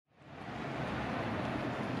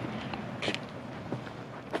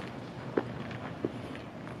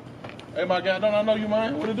Hey, my guy, don't I know you,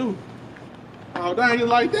 man? What it do? Oh, dang, you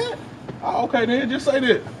like that? Oh, okay, then, just say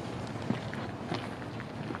that.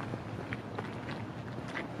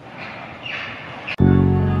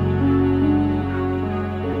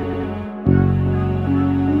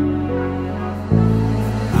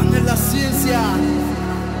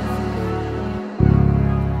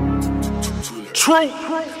 True.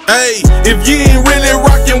 Hey, if you ain't really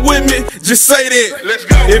rockin' with me, just say that. Let's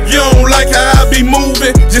go. If you don't like how I be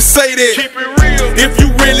moving, just say that. Keep it real. If you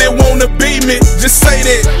really wanna be me, just say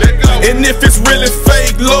that. Let go. And if it's really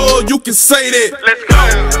fake, Lord, you can say that. Let's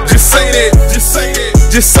go. Just say that. Just say that.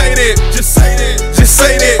 Just say that. Just say that. Just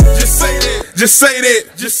say that. Just say that. Just say that.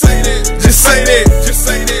 Just say that. Just say that. Just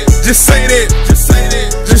say that. Just say that. Just say that.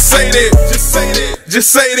 Just say that. Just say that. Just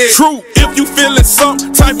say that. True. If you feeling some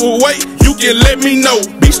type of way, you can let me know.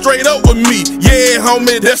 Be straight up with me. Yeah,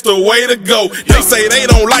 homie, that's the way to go. They say they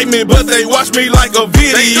don't like me, but they watch me like a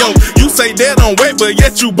video. You say that don't wait, but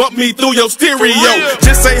yet you bump me through your stereo.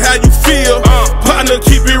 Just say how you feel, partner,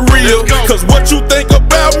 keep it real. Cause what you think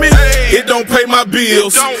about me, it don't pay my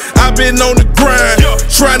bills. I've been on the grind,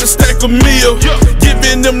 trying to stack a meal,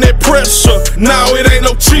 giving them that pressure. Now it ain't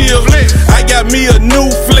no chill. I got me a new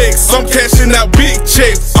flex, I'm cashing out big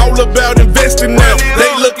checks. All about investing now,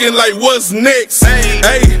 they looking like what's next.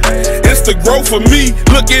 Hey, it's the growth for me.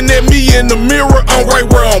 Looking at me in the mirror, I'm right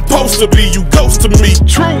where I'm supposed to be. You ghost to me.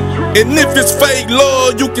 True. And if it's fake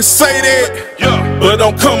love, you can say that. But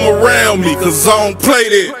don't come around me, cause I don't play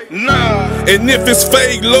that. Nah. And if it's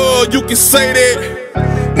fake love, you can say that.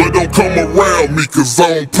 But don't come around me, cause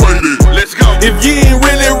I don't play that. Let's go. If you ain't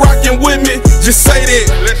really rockin' with me, just say that.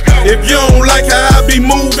 Let's go. If you don't like how I be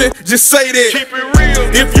moving, just say that. Keep it real.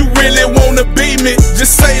 If you really wanna be me,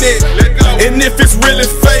 just say that. Let go. And if it's really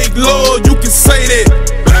fake, Lord, you can say that.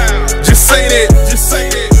 Just say that. Just say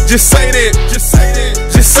that. Just say that. Just say that.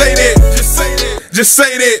 Just say that. Just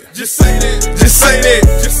say that. Just say that. Just say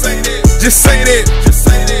that. Just say that. Just say that. Just say that. Just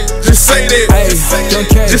say that. Just say that. Hey,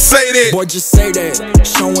 just say that. Boy, just say that.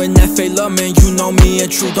 Showing that fake love, man, you know me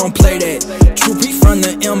and True don't play that. True be from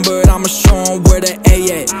the M, but I'ma show 'em where the A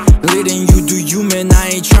at. Letting you do you, man,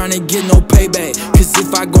 I ain't tryna get no payback. Cause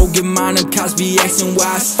if I go get mine, them cops be asking where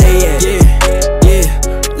I stay at. Yeah,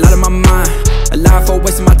 lot of my mind, alive for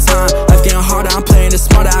wasting my time. Life getting harder, I'm playing it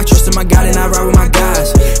smarter. I trust in my God and I ride with my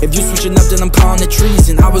guys. If you switching up, then I'm calling it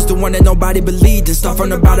treason. I was the one that nobody believed in. Start from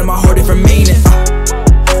the bottom, I heard it from meaning.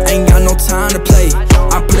 Ain't got no time to play.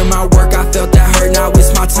 I put in my work, I felt that hurt, now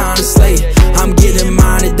it's my time to slay. I'm getting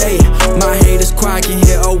mine today. My haters quiet, can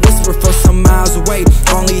hear a whisper from some miles away.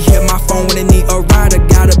 Only hit my phone when they need a ride, I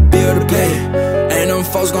got a bill to pay. And them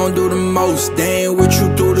folks gon' do the most. They ain't with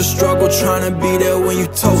you through the struggle, tryna be there when you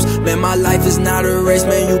toast. Man, my life is not a race,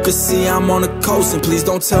 man, you can see I'm on the coast. And please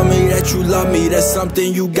don't tell me that you love me, that's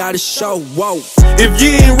something you gotta show. Whoa. If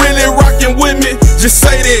you ain't really rockin' with me, just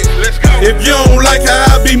say that. Let's go. If you don't like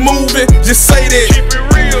how I be moving, just say that. Keep it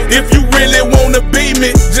real. If you really wanna be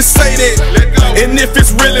me, just say that. Let go. And if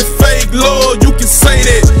it's really fake, Lord, you can say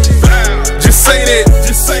that. Just say that.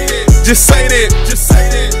 Just say that. Just say that. Just say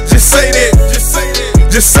that. Just say that. Just say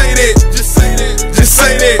that. Just say that. Just say that. Just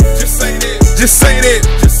say that. Just say that. Just say that.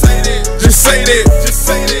 Just say that. Just say that. Just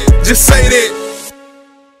say that. Just say that.